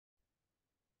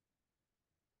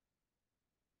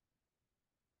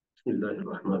بسم الله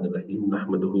الرحمن الرحيم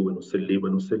نحمده ونصلي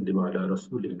ونسلم على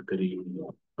رسوله الكريم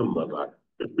أما بعد.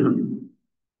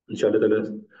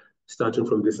 Inshallah, starting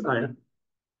from this ayah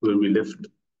where we left.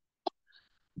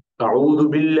 أعوذ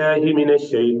بالله من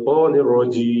الشيطان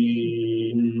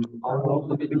الرجيم.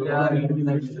 أعوذ بالله من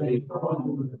الشيطان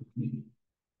الرجيم.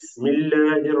 بسم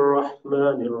الله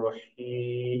الرحمن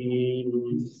الرحيم.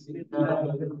 بسم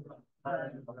الله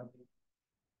الرحمن الرحيم.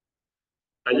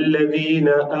 الذين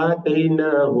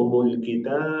آتيناهم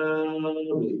الكتاب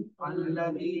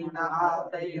الذين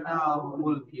آتيناهم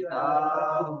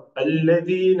الكتاب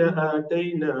الذين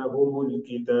آتيناهم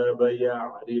الكتاب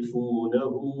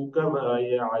يعرفونه كما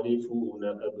يعرفون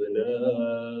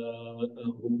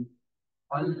أبناءهم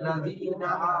الذين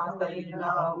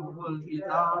آتيناهم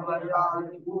الكتاب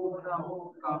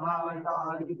يعرفونه كما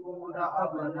يعرفون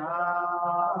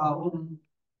أبناءهم.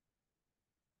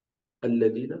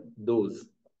 الذين, those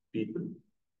people,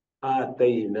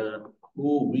 آتينا,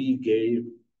 who we gave,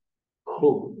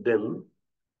 whom, them,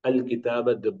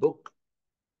 الكتاب, the book,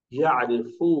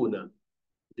 يعرفون,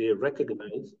 they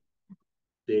recognize,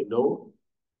 they know,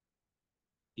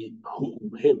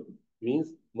 whom, him,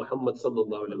 means Muhammad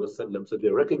sallallahu alaihi wasallam. So they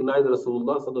recognize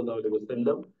Rasulullah sallallahu alaihi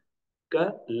wasallam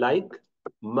like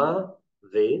ma,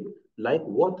 they, like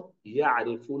what,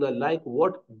 يعرفون, like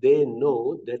what they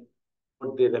know, that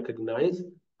what they recognize,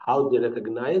 how they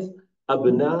recognize,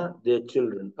 abna, their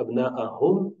children,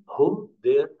 abna'ahum, whom,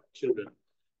 their children.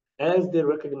 As they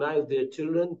recognize their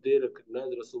children, they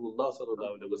recognize Rasulullah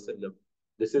sallallahu alaihi wasallam.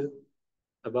 This is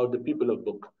about the people of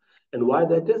book. And why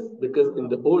that is? Because in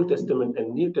the Old Testament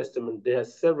and New Testament, there are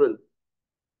several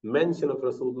mention of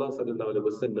Rasulullah sallallahu alaihi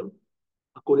wasallam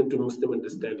according to Muslim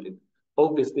understanding.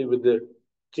 Obviously, with the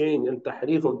change and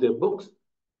tahrif of their books,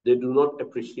 they do not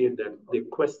appreciate that. They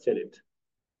question it.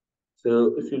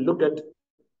 So if you look at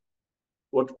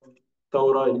what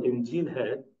Torah and Injil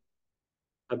had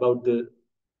about the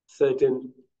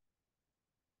certain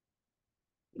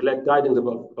glad tidings of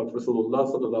Rasulullah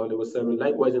sallallahu alaihi wasallam,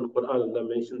 likewise in Quran, Allah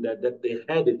mentioned that they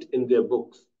had it in their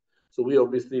books. So we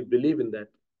obviously believe in that.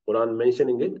 Quran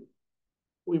mentioning it,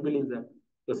 we believe that.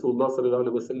 Rasulullah sallallahu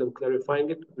alaihi wasallam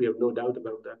clarifying it, we have no doubt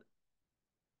about that.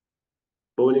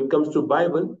 But when it comes to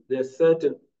Bible, there are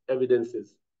certain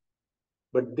evidences.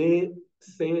 But they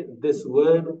say this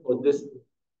word or this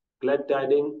glad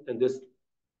tiding and this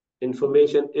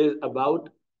information is about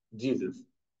Jesus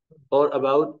or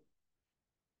about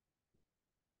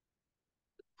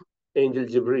Angel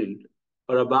Jibreel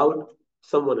or about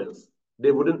someone else.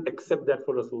 They wouldn't accept that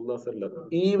for Rasulullah sallallahu alaihi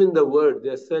wasallam. Even the word,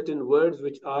 there are certain words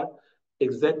which are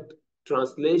exact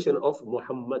translation of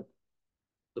Muhammad.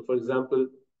 So for example,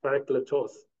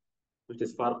 Parakletos, which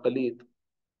is Farqalit.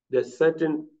 There are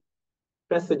certain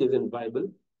passages in Bible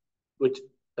which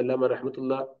Allama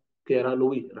Rahmatullah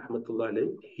Kiranui Rahmatullah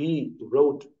alayhi, he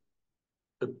wrote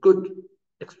a good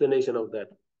explanation of that,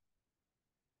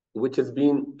 which has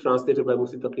been translated by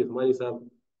Mufti Taqi Uthmani Sahab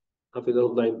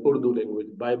Hafizahullah in Urdu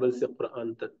language, Bible se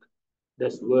Quran tak.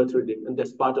 That's worth reading, and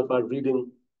that's part of our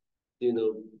reading,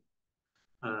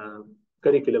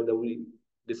 curriculum that we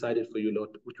decided for you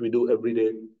lot, which we do every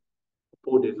day,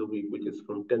 4 days a week, which is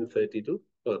from 10:30 to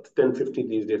 10:50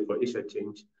 these days for Isha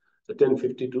change. So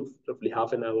 10:50 to roughly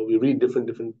half an hour, we read different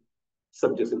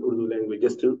subjects in Urdu language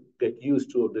just to get used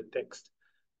to the text.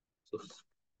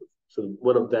 So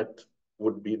one of that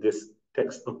would be this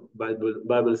text of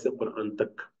Bible se Quran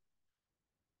tak,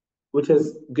 which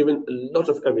has given a lot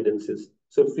of evidences.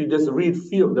 So if we just read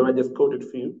few of them, I just quoted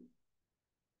few.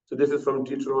 So this is from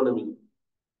Deuteronomy.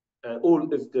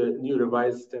 Old is the New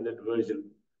Revised Standard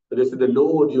Version. So this is the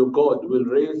Lord your God will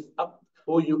raise up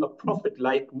for you a prophet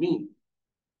like me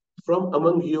from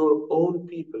among your own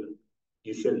people.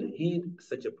 You shall heed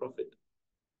such a prophet.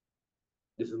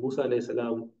 This is Musa alayhi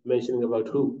salam mentioning about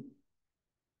who?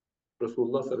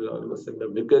 Rasulullah sallallahu alaihi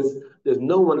wasallam, because there's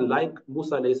no one like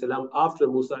Musa alayhi salam after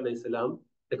Musa alayhi salam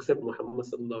except Muhammad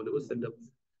sallallahu alaihi wasallam.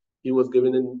 He was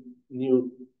given a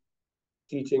new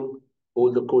teaching,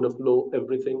 all the code of law,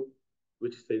 everything,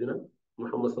 which Sayyidina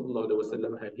Muhammad sallallahu alaihi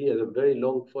wasallam had. He has a very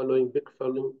long following, big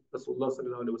following. Rasulullah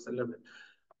sallallahu alaihi wasallam.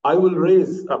 I will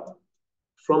raise up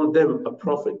from them a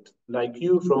prophet like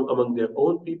you from among their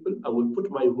own people. I will put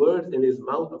my words in his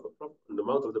mouth of a prophet, in the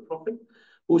mouth of the prophet,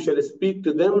 who shall speak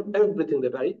to them everything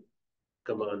that I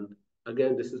command.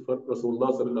 Again, this is for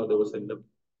Rasulullah sallallahu alaihi wasallam,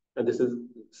 and this is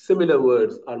similar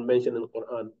words are mentioned in the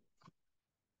Quran.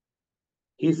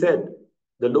 He said,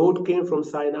 "The Lord came from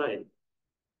Sinai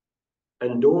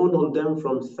and dawned on them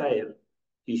from Seir.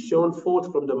 He shone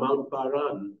forth from the Mount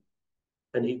Paran,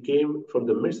 and he came from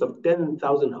the midst of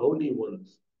 10,000 holy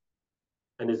ones.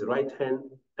 and his right hand,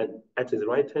 and at his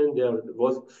right hand there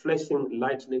was flashing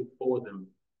lightning for them.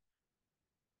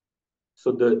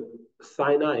 So the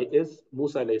Sinai is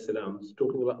Musa alayhi salam. It's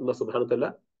talking about Allah subhanahu wa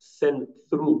ta'ala sent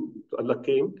through. So Allah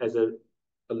came as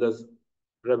Allah's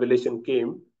revelation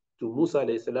came to Musa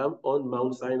alayhi salam on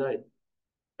Mount Sinai.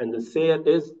 And the Seir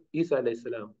is Isa alayhi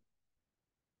salam,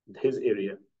 his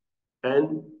area.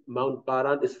 And Mount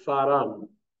Paran is Faran,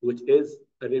 which is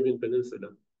Arabian Peninsula.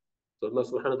 So Allah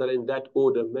subhanahu wa ta'ala in that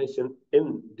order mentioned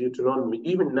in Deuteronomy,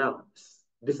 even now,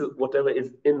 this is whatever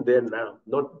is in there now,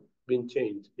 not been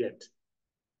changed yet.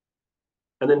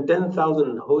 And then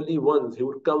 10,000 holy ones he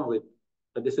would come with.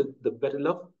 And this is the battle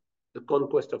of the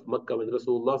conquest of Makkah when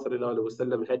Rasulullah sallallahu alaihi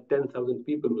wasallam had 10,000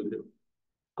 people with him,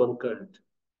 conquered.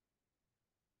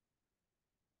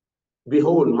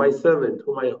 Behold, my servant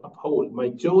whom I uphold, my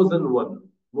chosen one,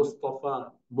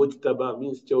 Mustafa, Mujtaba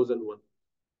means chosen one,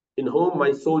 in whom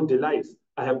my soul delights.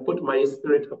 I have put my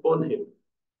spirit upon him.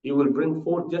 He will bring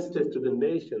forth justice to the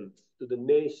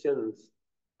nations,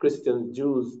 Christians,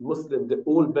 Jews, Muslims, they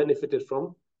all benefited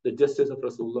from the justice of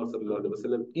Rasulullah sallallahu alaihi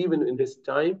wasallam, even in his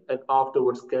time and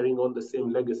afterwards carrying on the same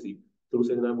legacy through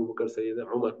Sayyidina Abu Bakr,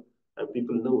 Sayyidina Umar, and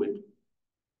people know it.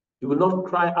 He will not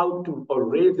cry out to or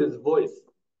raise his voice,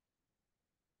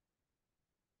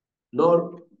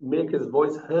 nor make his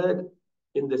voice heard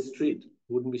in the street.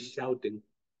 He wouldn't be shouting.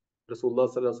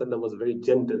 Rasulullah sallallahu alaihi wasallam was very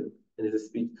gentle in his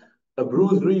speech. A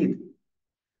bruised reed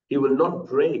he will not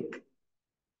break,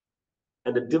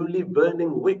 and a dimly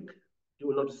burning wick he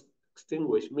will not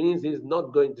extinguish. Means he's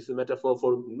not going, this is a metaphor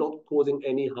for not causing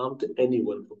any harm to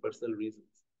anyone for personal reasons.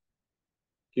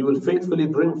 He will faithfully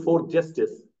bring forth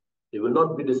justice. He will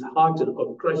not be disheartened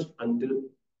or crushed until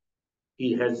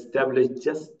he has established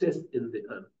justice in the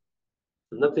earth.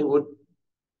 Nothing would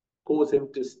cause him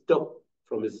to stop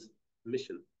from his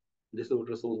mission. This is what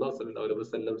Rasulullah sallallahu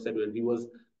alaihi wasallam said when he was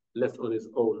left on his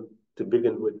own to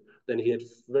begin with. Then he had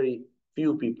very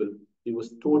few people. He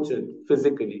was tortured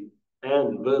physically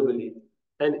and verbally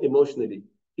and emotionally.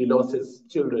 He lost his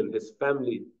children, his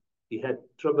family. He had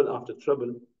trouble after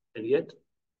trouble. And yet,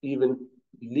 even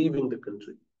leaving the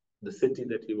country, the city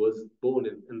that he was born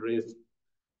in and raised,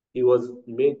 he was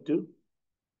made to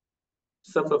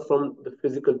suffer from the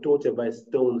physical torture by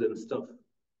stones and stuff.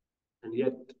 And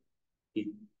yet,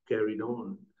 he carried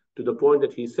on to the point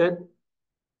that he said,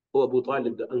 "Oh, Abu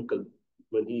Talib, the uncle,"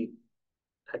 when he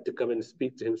had to come and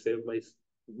speak to him, say, "My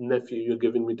nephew, you're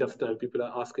giving me tough time. People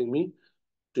are asking me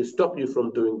to stop you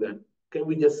from doing that. Can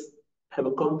we just have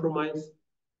a compromise?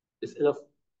 It's enough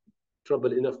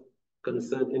trouble, enough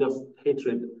concern, enough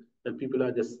hatred, and people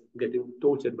are just getting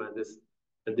tortured by this.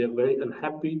 And they're very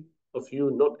unhappy of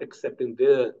you not accepting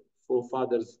their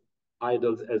forefathers'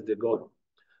 idols as their God.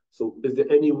 So is there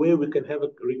any way we can have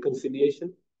a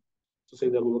reconciliation?" So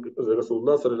Sayyidina Abu Bakr,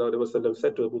 Rasulullah sallallahu alaihi wasallam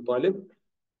said to Abu Talib,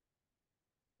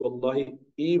 "Wallahi,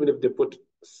 even if they put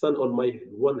sun on my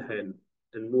one hand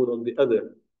and moon on the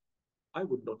other, I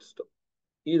would not stop.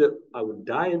 Either I would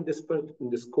die in this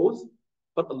cause,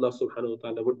 or Allah subhanahu wa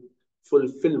ta'ala would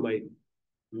fulfill my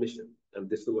mission." And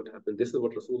this is what happened. This is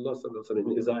what Rasulullah sallallahu alaihi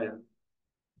wasallam in Isaiah.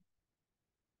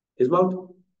 His mouth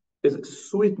is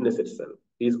sweetness itself.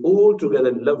 He is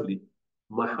altogether lovely.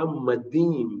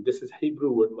 Muhammadim. This is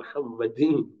Hebrew word,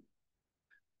 Muhammadim.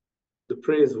 The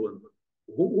praise one.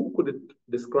 Who could it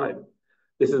describe?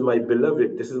 This is my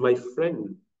beloved. This is my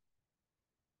friend.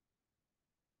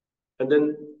 And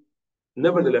then,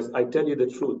 nevertheless, I tell you the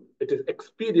truth. It is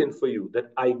expedient for you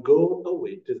that I go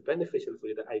away. It is beneficial for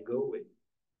you that I go away.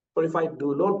 For if I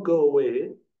do not go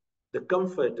away, the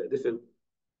Comforter, this is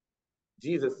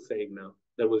Jesus saying now,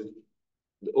 that was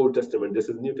the Old Testament, this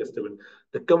is New Testament.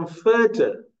 The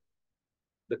Comforter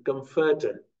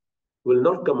will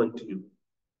not come unto you.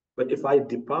 But if I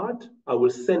depart, I will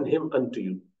send him unto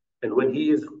you. And when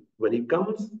he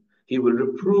comes, he will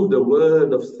reprove the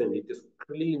world of sin. He just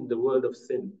clean the world of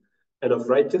sin and of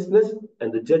righteousness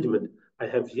and the judgment. I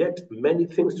have yet many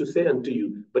things to say unto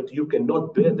you, but you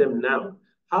cannot bear them now.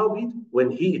 Howbeit,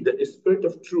 when he, the Spirit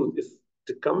of truth, is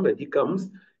to come, when he comes,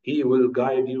 he will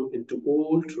guide you into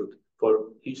all truth.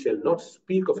 For he shall not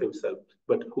speak of himself,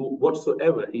 but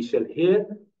whatsoever he shall hear,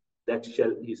 that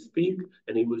shall he speak,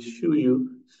 and he will show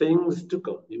you things to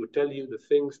come. He will tell you the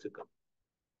things to come.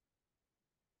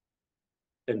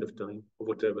 End of time, or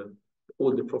whatever.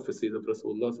 All the prophecies of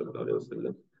Rasulullah sallallahu alaihi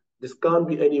wasallam. This can't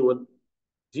be anyone.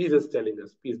 Jesus telling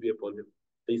us, peace be upon him,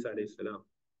 Isa alayhi salam.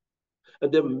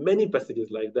 And there are many passages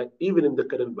like that, even in the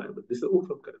current Bible. This is all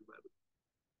from current Bible.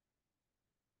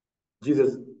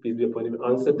 Jesus, peace be upon him,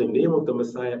 answered, the name of the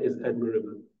Messiah is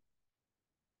admirable.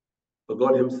 For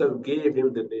God himself gave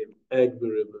him the name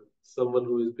admirable. someone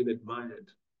who has been admired.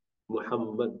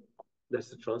 Muhammad, that's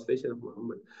the translation of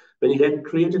Muhammad. When he had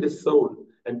created his soul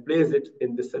and placed it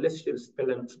in the celestial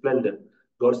splendor,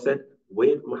 God said,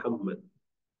 wait, Muhammad,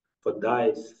 for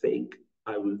thy sake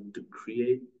I will to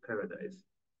create paradise,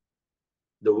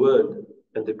 the world,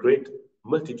 and the great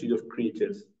multitude of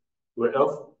creatures,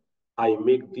 whereof I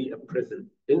make thee a present,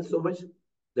 insomuch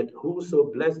that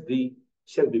whoso bless thee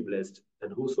shall be blessed,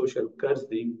 and whoso shall curse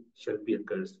thee shall be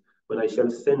accursed. When I shall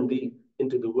send thee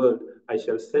into the world, I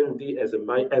shall send thee as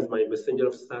my messenger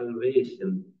of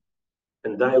salvation,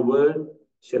 and thy word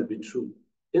shall be true,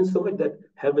 insomuch that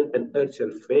heaven and earth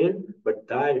shall fail, but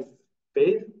thy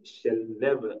faith shall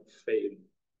never fail.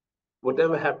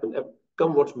 Whatever happens,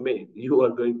 come what may, you are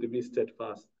going to be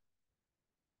steadfast.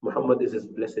 Muhammad is his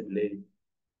blessed name.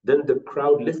 Then the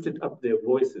crowd lifted up their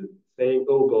voices, saying,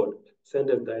 O God, send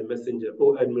us thy messenger,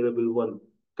 O admirable one,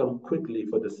 come quickly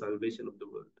for the salvation of the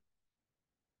world.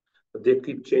 But they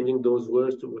keep changing those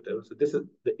words to whatever. So this is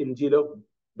the Injil of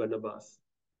Barnabas.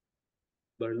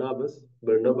 Barnabas,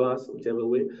 whichever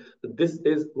way. So this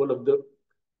is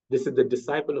the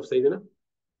disciple of Sayyidina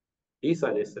Isa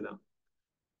alayhi salam.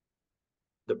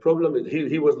 The problem is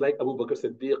he was like Abu Bakr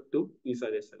Siddiq to Isa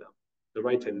alayhi salam, the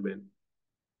right-hand man.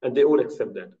 And they all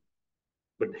accept that.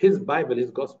 But his Bible,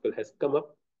 his gospel has come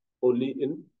up only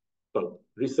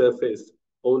resurfaced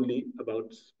only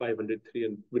about 500,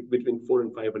 between 400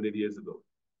 and 500 years ago.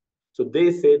 So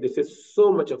they say this is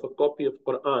so much of a copy of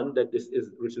Quran that this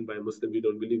is written by a Muslim. We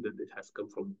don't believe that it has come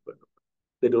from Quran.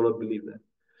 They do not believe that.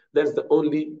 That's the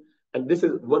only, and this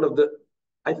is one of the,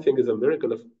 I think is a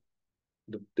miracle of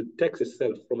the text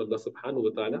itself from Allah subhanahu wa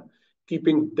ta'ala,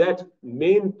 keeping that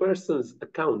main person's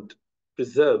account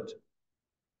preserved.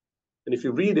 And if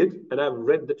you read it, and I've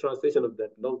read the translation of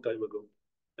that long time ago,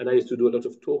 and I used to do a lot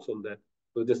of talks on that.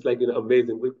 It was just like,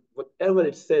 amazing. Whatever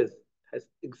it says has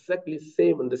exactly the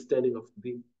same understanding of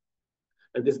deen.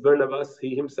 And this Barnabas,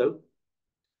 he himself,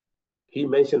 he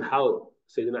mentioned how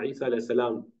Sayyidina Isa alayhi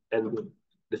salam and the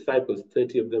disciples,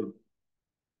 30 of them,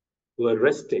 were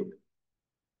resting.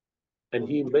 And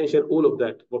he mentioned all of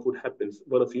that, what would happen.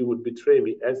 One of you would betray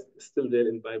me, as still there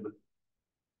in the Bible.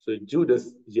 So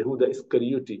Judas, Yehuda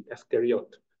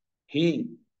Iscariot, he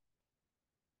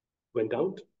went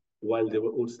out while they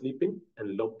were all sleeping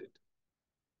and locked it.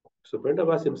 So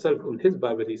Barnabas himself, in his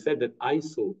Bible, he said that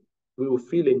we were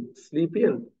feeling sleepy,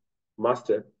 and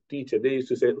master, teacher, they used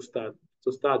to say Ustad.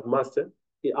 So Ustad, master,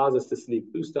 he asked us to sleep.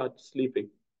 We start sleeping.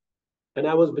 And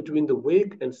I was between the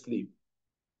wake and sleep.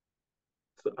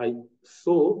 So I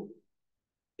saw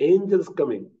angels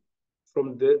coming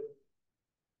from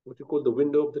what you call the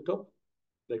window of the top,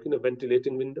 like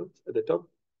ventilating windows at the top,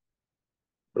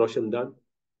 Roshandan.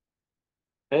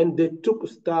 And they took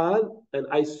Ustad, and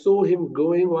I saw him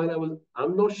going while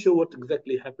I'm not sure what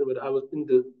exactly happened, but I was in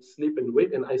the sleep and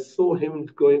wake, and I saw him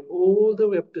going all the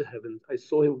way up to heaven. I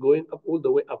saw him going up all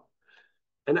the way up.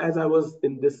 And as I was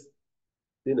in this,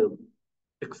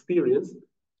 experience,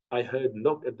 I heard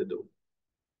knock at the door.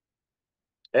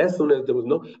 As soon as there was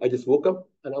knock, I just woke up,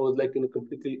 and I was like,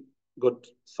 completely got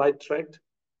sidetracked.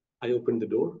 I opened the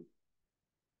door,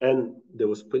 and there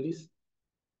was police,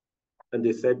 and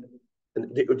they said,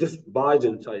 and they just barged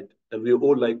inside, and we were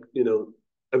all like,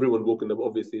 everyone woken up,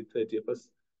 obviously, 30 of us.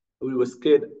 We were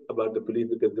scared about the police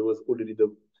because there was already the,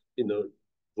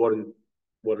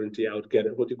 warranty out,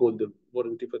 what you call the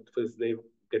warranty for his name,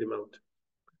 get him out,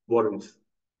 warrants.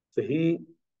 So he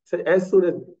said, as soon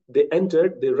as they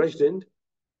entered, they rushed in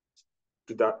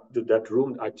to that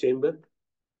room, our chamber.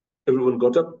 Everyone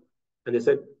got up, and they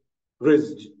said,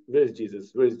 where's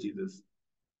Jesus? Where's Jesus?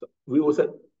 So we all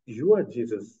said, you are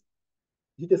Jesus.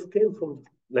 He just came from,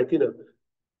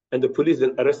 and the police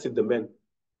then arrested the man.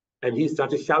 And he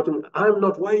started shouting, I'm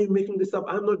not, why are you making this up?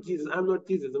 I'm not Jesus, I'm not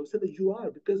Jesus. I'm saying, you are,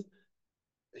 because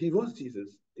he was Jesus,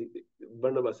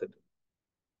 Barnabas said.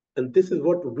 And this is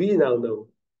what we now know,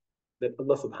 that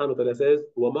Allah subhanahu wa ta'ala says,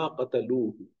 وَمَا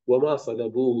قَتَلُوهُ وَمَا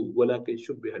صَلَبُوهُ وَلَكِنْ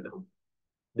شُبِّهَ لَهُمْ.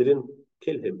 They didn't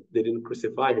kill him, they didn't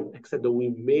crucify him, except that we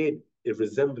made a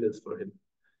resemblance for him.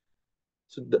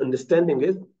 So the understanding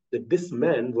is that this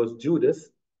man was Judas,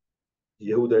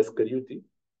 Yehuda Iscariot,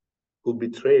 who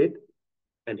betrayed,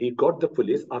 and he got the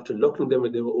police after locking them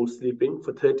when they were all sleeping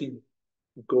for 30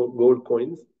 gold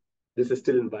coins. This is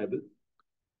still in the Bible.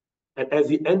 And as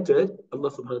he entered, Allah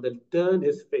subhanahu wa ta'ala turned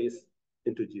his face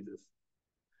into Jesus.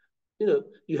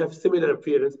 You have similar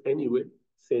appearance anyway,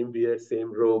 same beard,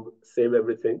 same robe, same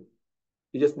everything.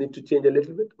 You just need to change a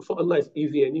little bit. For Allah, it's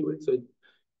easy anyway.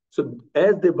 So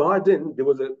as they barged in, there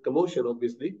was a commotion,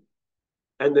 obviously.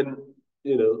 And then,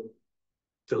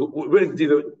 so where's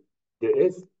Jesus? There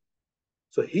is.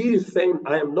 So he is saying,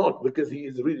 I am not, because he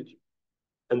is really.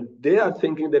 And they are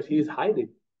thinking that he is hiding.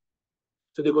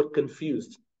 So they got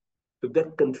confused. So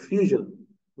that confusion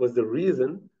was the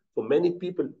reason for many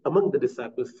people among the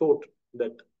disciples thought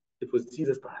that it was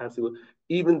Jesus, perhaps.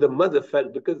 Even the mother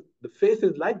felt, because the face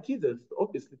is like Jesus.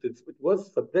 Obviously, it was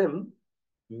for them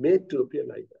made to appear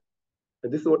like that.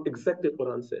 And this is what exactly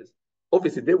Quran says.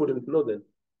 Obviously, they wouldn't know then.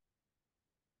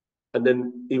 And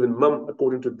then even mom,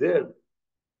 according to their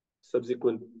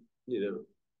subsequent,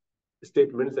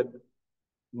 statements, that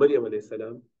Maryam alayhi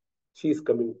salam, she is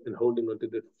coming and holding onto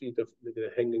the feet of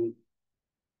the hanging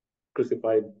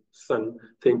crucified son,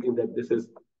 thinking that this is,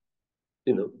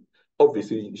 you know,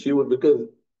 obviously she would, because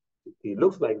he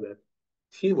looks like that.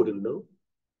 She wouldn't know.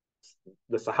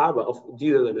 The Sahaba of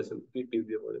Jesus and peace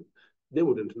be upon him, they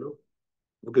wouldn't know,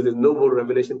 because there's no more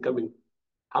revelation coming.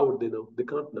 How would they know? They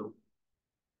can't know.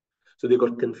 So they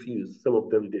got confused. Some of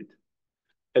them did.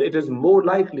 And it is more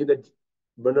likely that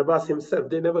Barnabas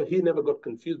himself, he never got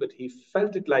confused, but he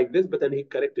felt it like this, but then he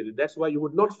corrected it. That's why you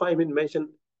would not find him mentioned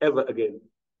ever again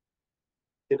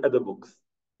in other books.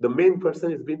 The main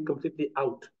person is being completely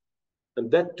out.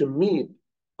 And that, to me,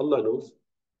 Allah knows.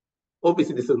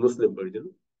 Obviously, this is Muslim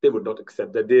version. They would not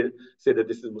accept that. They say that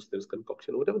this is Muslims'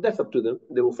 concoction or whatever. That's up to them.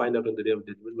 They will find out on the day of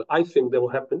judgment. But I think that will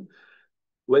happen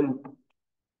when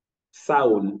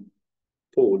Saul,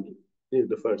 Paul,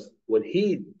 the first, when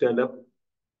he turned up,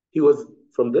 he was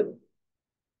from the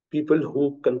people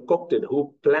who concocted,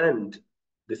 who planned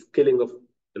this killing of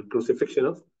and crucifixion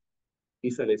of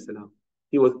Isa alayhi salam.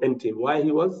 He was anti. Why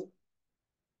he was?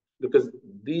 Because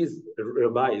these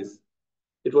rabbis,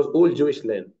 it was all Jewish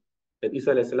land. And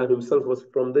Isa alayhi salam himself was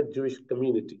from the Jewish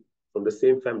community, from the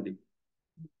same family.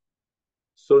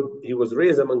 So he was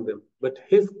raised among them. But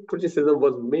his criticism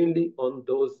was mainly on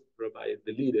those rabbis,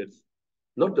 the leaders,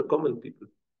 not the common people.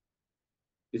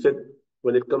 He said,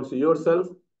 when it comes to yourself,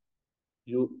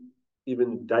 you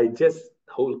even digest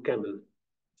the whole camel.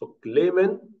 For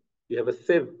laymen, you have a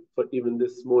sieve for even the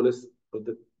smallest of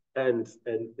the ants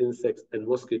and insects and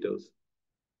mosquitoes.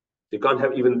 They can't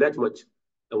have even that much.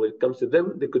 And when it comes to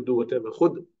them, they could do whatever.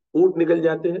 खुद ऊंट निकल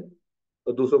जाते हैं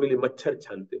और दूसरों के लिए मच्छर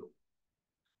छानते हो.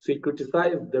 So he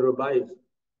criticized the rabbis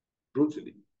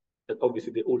brutally. And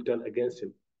obviously they all turned against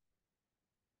him.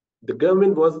 The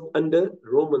government was under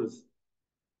Romans.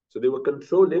 So they were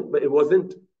controlling, but it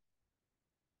wasn't.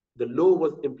 The law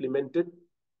was implemented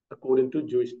according to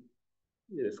Jewish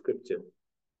scripture.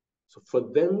 So for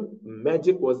them,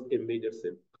 magic was a major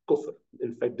sin, kufr.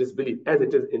 In fact, disbelief, as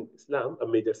it is in Islam, a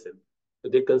major sin. So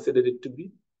they considered it to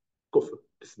be kufr,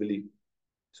 disbelief.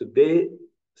 So they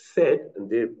said, and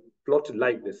they plotted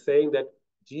like this, saying that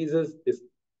Jesus is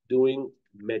doing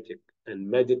magic. And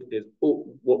magic is,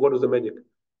 what is the magic?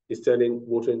 He's turning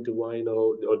water into wine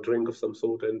or drink of some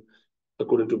sort, and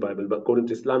according to Bible. But according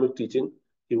to Islamic teaching,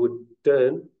 he would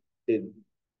turn a,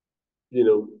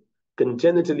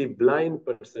 congenitally blind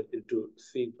person into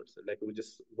seeing person. Like he would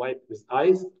just wipe his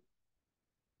eyes.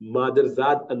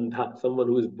 Madarzad andha, someone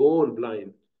who is born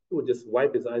blind, he would just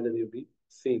wipe his eyes and he'll be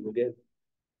seeing again.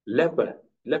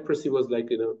 Leprosy was like,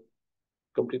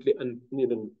 completely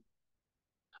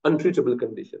untreatable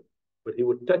condition. But he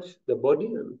would touch the body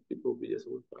and people would be just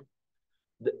fine.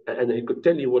 And he could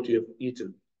tell you what you have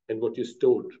eaten and what you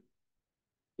stored.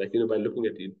 Like, by looking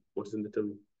at it, what's in the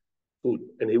tummy, food.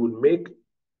 And he would make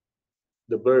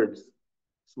the birds,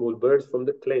 small birds from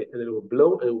the clay, and it would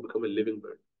blow and it would become a living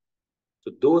bird.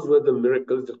 So those were the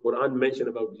miracles that Quran mentioned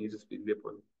about Jesus, peace be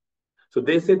upon him. So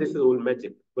they say this is all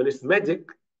magic. When it's magic,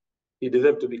 he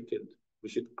deserved to be killed. We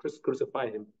should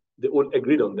crucify him. They all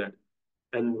agreed on that.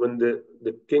 And when the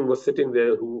king was sitting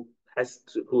there, who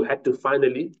had to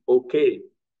finally okay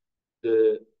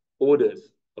the orders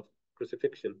of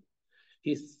crucifixion,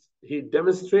 he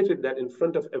demonstrated that in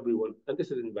front of everyone. And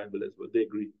this is in the Bible as well. They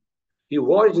agree. He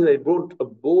washed and he brought a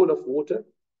bowl of water,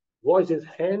 washed his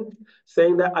hand,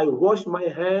 saying that I wash my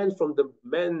hands from the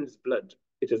man's blood.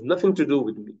 It has nothing to do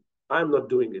with me. I'm not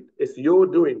doing it. It's your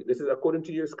doing. This is according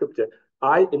to your scripture.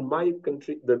 In my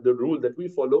country, the rule that we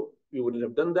follow, we wouldn't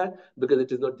have done that because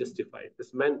it is not justified.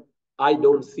 This man, I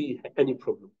don't see any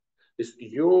problem. It's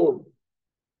your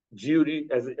jury,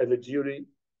 as a jury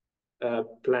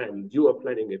plan. You are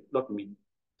planning it, not me.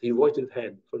 He washed his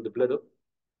hand from the blood of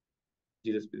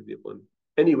Jesus, peace be upon him.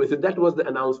 Anyway, so that was the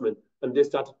announcement. And they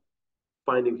started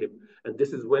finding him. And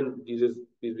this is when Jesus,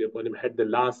 peace be upon him, had the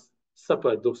last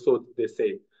supper, so they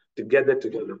say, together.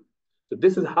 So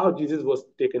this is how Jesus was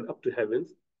taken up to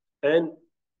heavens. And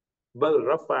بَلْ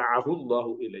رَفَعَهُ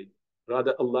اللَّهُ إِلَيْهِ.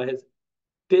 Rather, Allah has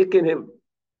taken him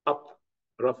up.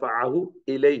 رَفَعَهُ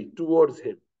إِلَيْهِ, towards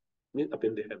him. Means up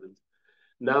in the heavens.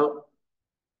 Now,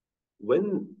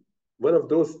 when one of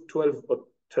those 12 or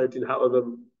 13, however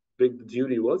big the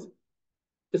jury was,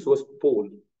 this was Paul.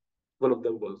 One of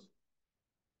them was,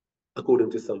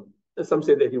 according to some. And some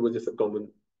say that he was just a common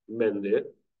man there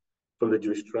from the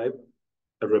Jewish tribe,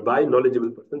 a rabbi,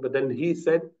 knowledgeable person. But then he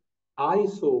said, I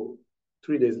saw,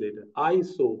 3 days later,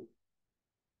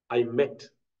 I met,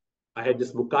 I had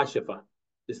this mukashafa,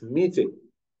 this meeting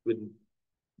with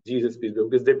Jesus, peace be upon him,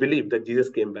 because they believed that Jesus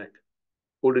came back,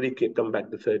 already come back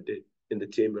the third day in the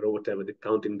chamber or whatever. The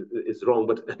counting is wrong,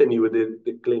 but anyway,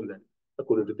 they claim that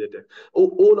according to their text.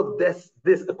 All of this,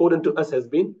 according to us, has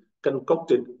been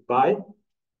concocted by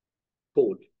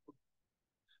Paul.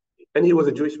 And he was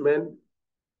a Jewish man,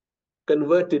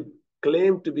 converted,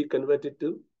 claimed to be converted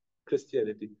to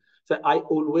Christianity. So I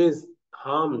always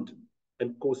harmed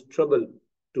and caused trouble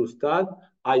to start.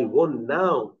 I want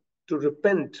now to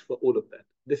repent for all of that.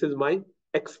 This is my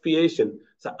expiation.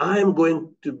 So I am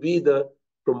going to be the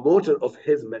promoter of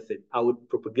his message. I would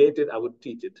propagate it, I would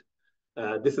teach it.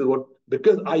 This is what,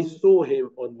 because I saw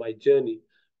him on my journey,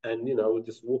 and I was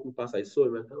just walking past, I saw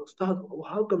him, and Ustad,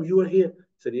 how come you are here?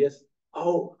 He said, yes.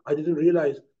 Oh, I didn't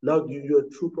realize. Now you're a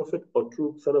true prophet or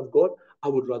true son of God. I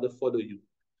would rather follow you.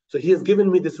 So he has given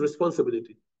me this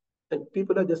responsibility. And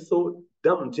people are just so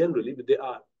dumb generally, but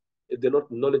they're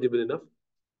not knowledgeable enough.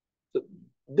 So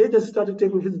they just started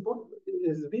taking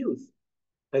his views.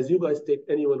 As you guys take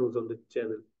anyone who's on the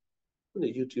channel, on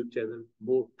the YouTube channel,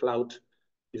 more clout.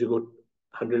 If you got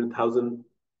 100,000,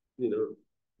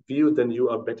 views, then you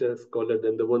are better scholar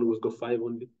than the one who's got 5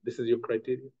 only. This is your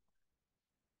criteria.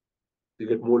 You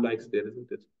get more likes there,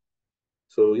 isn't it?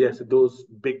 So yes, those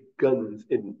big guns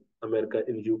in America,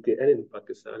 in UK, and in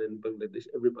Pakistan, and Bangladesh,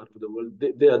 every part of the world,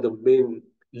 they are the main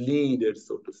leaders,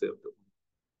 so to say, of the world.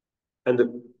 And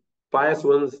the pious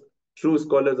ones, true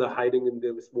scholars, are hiding in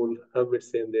their small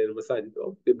hermits and their masajid.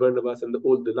 Oh, they Barnabas and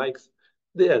all the likes,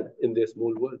 they are in their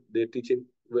small world. They're teaching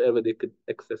wherever they could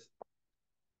access.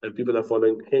 And people are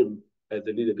following him as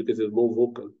the leader because he's more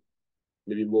vocal,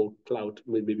 maybe more clout,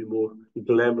 maybe more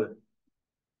glamour.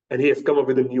 And he has come up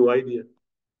with a new idea.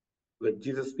 Like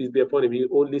Jesus, peace be upon him, he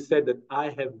only said that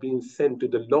I have been sent to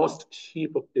the lost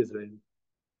sheep of Israel.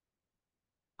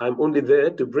 I'm only there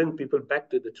to bring people back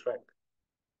to the track.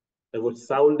 And what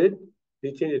Saul did,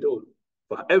 he changed it all.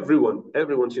 For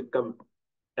everyone should come.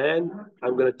 And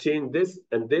I'm going to change this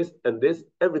and this and this.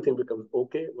 Everything becomes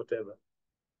okay, whatever.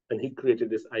 And he created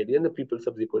this idea, and the people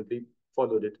subsequently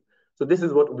followed it. So this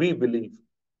is what we believe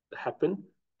happened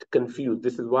to confuse.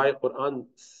 This is why Quran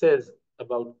says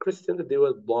about Christians that they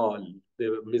were dal, they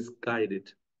were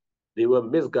misguided. They were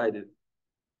misguided.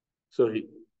 So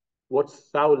what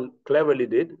Saul cleverly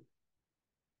did,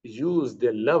 used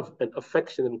their love and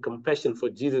affection and compassion for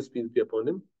Jesus, peace be upon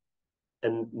him,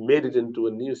 and made it into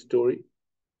a new story,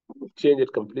 changed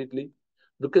it completely,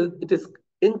 because it is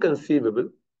inconceivable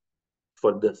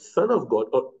for the Son of God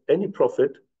or any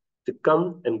prophet to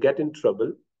come and get in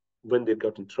trouble when they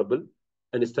got in trouble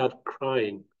and start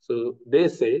crying. So they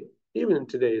say, even in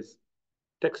today's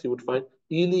text, you would find,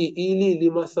 Eli, Eli,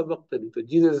 lima sabaqtani. So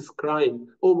Jesus is crying,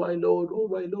 oh my Lord,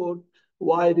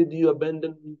 why did you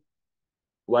abandon me?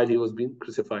 While he was being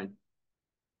crucified.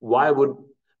 Why would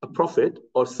a prophet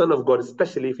or son of God,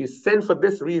 especially if he's sent for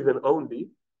this reason only,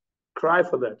 cry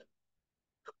for that?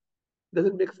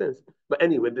 Doesn't make sense. But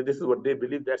anyway, this is what they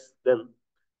believe, that's them.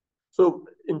 So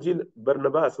Injil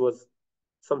Barnabas was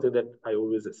something that I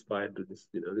always aspired to this.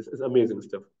 This is amazing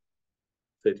stuff.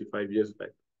 35 years back.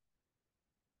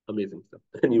 Amazing stuff.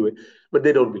 Anyway, but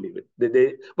they don't believe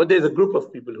it. But there's a group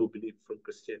of people who believe from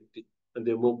Christianity, and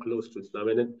they're more close to Islam.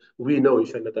 And then we know,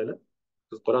 inshallah ta'ala,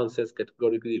 because Quran says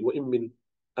categorically, وَإِن مِّنْ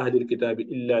أَهْلِ الْكِتَابِ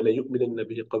إِلَّا لَيُؤْمِنَنَّ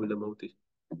بِهِ قَبْلَ مَوْتِهِ.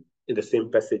 In the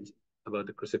same passage about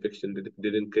the crucifixion, they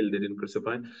didn't kill, they didn't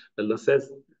crucify. Allah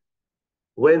says,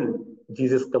 when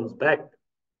Jesus comes back,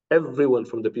 everyone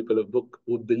from the people of book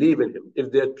would believe in him.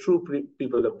 If they're true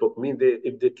people of book,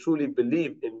 if they truly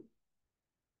believe in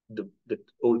the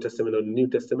Old Testament or New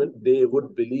Testament, they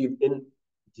would believe in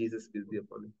Jesus, peace be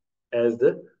upon him, as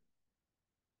the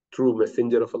true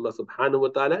messenger of Allah subhanahu wa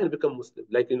ta'ala, and become Muslim.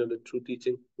 Like, the true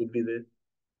teaching would be there.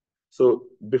 So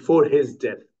before his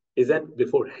death, is that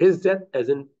before his death, as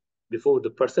in before the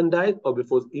person died, or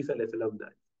before Isa died?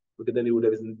 Because then he would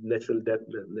have his natural death,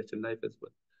 natural life as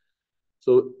well.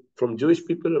 So from Jewish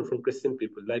people and from Christian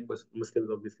people, like Muslims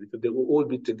obviously, so they will all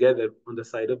be together on the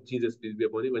side of Jesus, peace be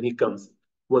upon him, when he comes,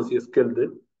 once he has killed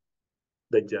the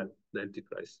Dajjal, the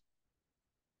Antichrist.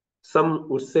 Some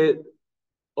would say,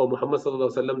 oh, Muhammad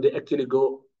sallallahu alaihi wasallam, they actually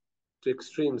go to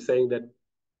extreme, saying that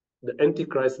the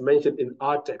Antichrist mentioned in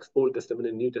our text, Old Testament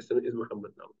and New Testament, is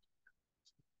Muhammad now.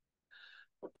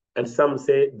 And some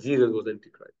say Jesus was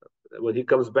Antichrist. When he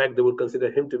comes back, they will consider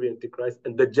him to be Antichrist,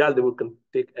 and Dajjal they will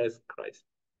take as Christ.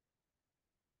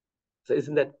 So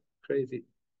isn't that crazy?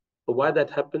 Why that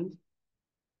happens?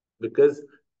 Because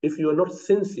if you are not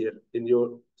sincere in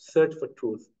your search for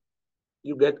truth,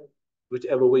 you get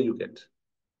whichever way you get.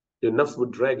 Your nafs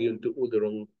would drag you into all the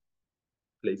wrong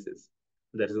places.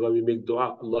 That is why we make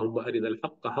dua. Allahumma arina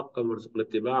al-haqqa haqqan warzuqna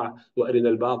ittiba'ah wa arina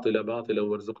al-batila batilan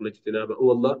warzuqna ijtinaba. Oh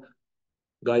Allah,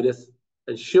 guide us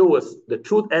and show us the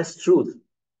truth as truth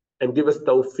and give us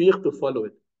tawfiq to follow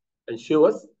it, and show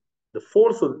us the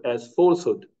falsehood as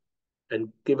falsehood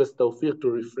and give us tawfiq to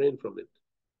refrain from it.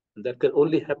 And that can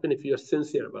only happen if you are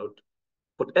sincere about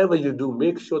whatever you do.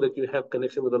 Make sure that you have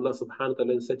connection with Allah subhanahu wa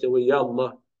ta'ala in such a way, Ya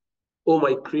Allah, oh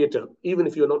my creator, even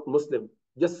if you're not Muslim,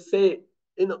 just say,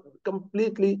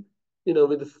 completely,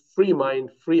 with a free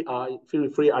mind, free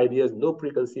ideas, no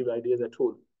preconceived ideas at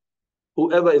all.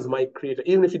 Whoever is my creator,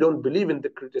 even if you don't believe in the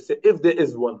creator, say, if there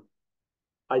is one,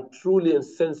 I truly and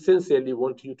sincerely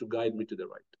want you to guide me to the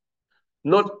right.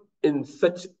 Not in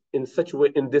such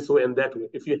way, in this way and that way.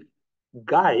 If you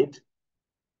guide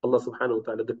Allah subhanahu wa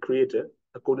ta'ala, the creator,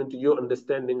 according to your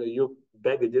understanding or your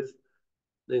baggages,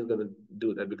 then he's going to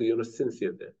do that because you're not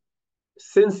sincere there.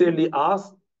 Sincerely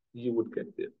ask, you would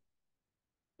get there.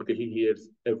 Because he hears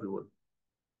everyone.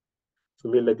 So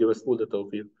may Allah give us all the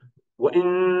tawfiq.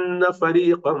 وَإِنَّ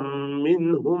فَرِيقًا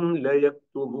مِّنْهُمْ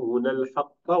لَيَكْتُمُونَ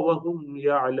الْحَقَّ وَهُمْ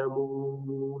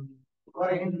يَعْلَمُونَ.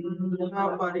 وَإِنَّ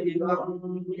فَرِيقًا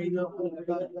مِّنْهُمْ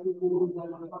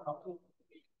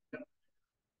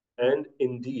And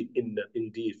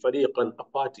indeed, fariqan, a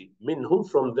party, minhum,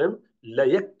 from them, la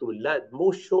yaktum, la,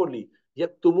 most surely,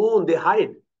 yaktumun, they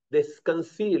hide, they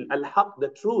conceal, al-haq, the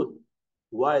truth,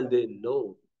 while they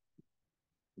know.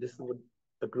 This is what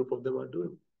a group of them are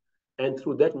doing. And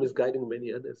through that, misguiding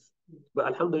many others. But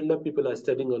alhamdulillah, people are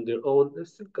studying on their own. They're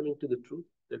still coming to the truth.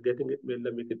 They're getting it. May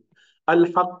Allah make it.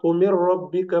 الحق من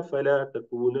ربك فلا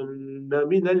تكونن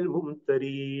من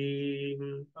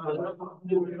الممترين.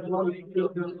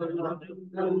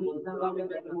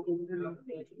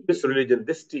 This religion,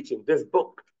 this teaching, this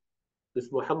book,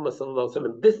 this Muhammad sallallahu alaihi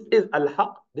wasallam, this is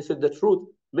al-haq. This is the truth.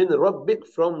 Min rabbik,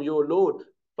 from your Lord.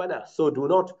 Fala, so do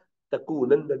not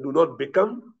takunanna, do not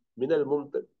become min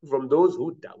al-mumtar, from those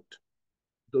who doubt.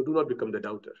 Do not become the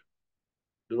doubter.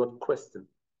 Do not question.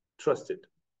 Trust it.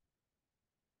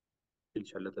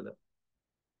 Inshallah ta'ala.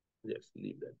 Yes,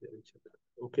 leave that there, inshallah.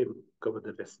 Okay, we'll cover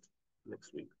the rest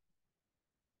next week.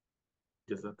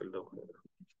 Jazakallah khair.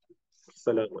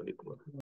 Assalamu alaikum.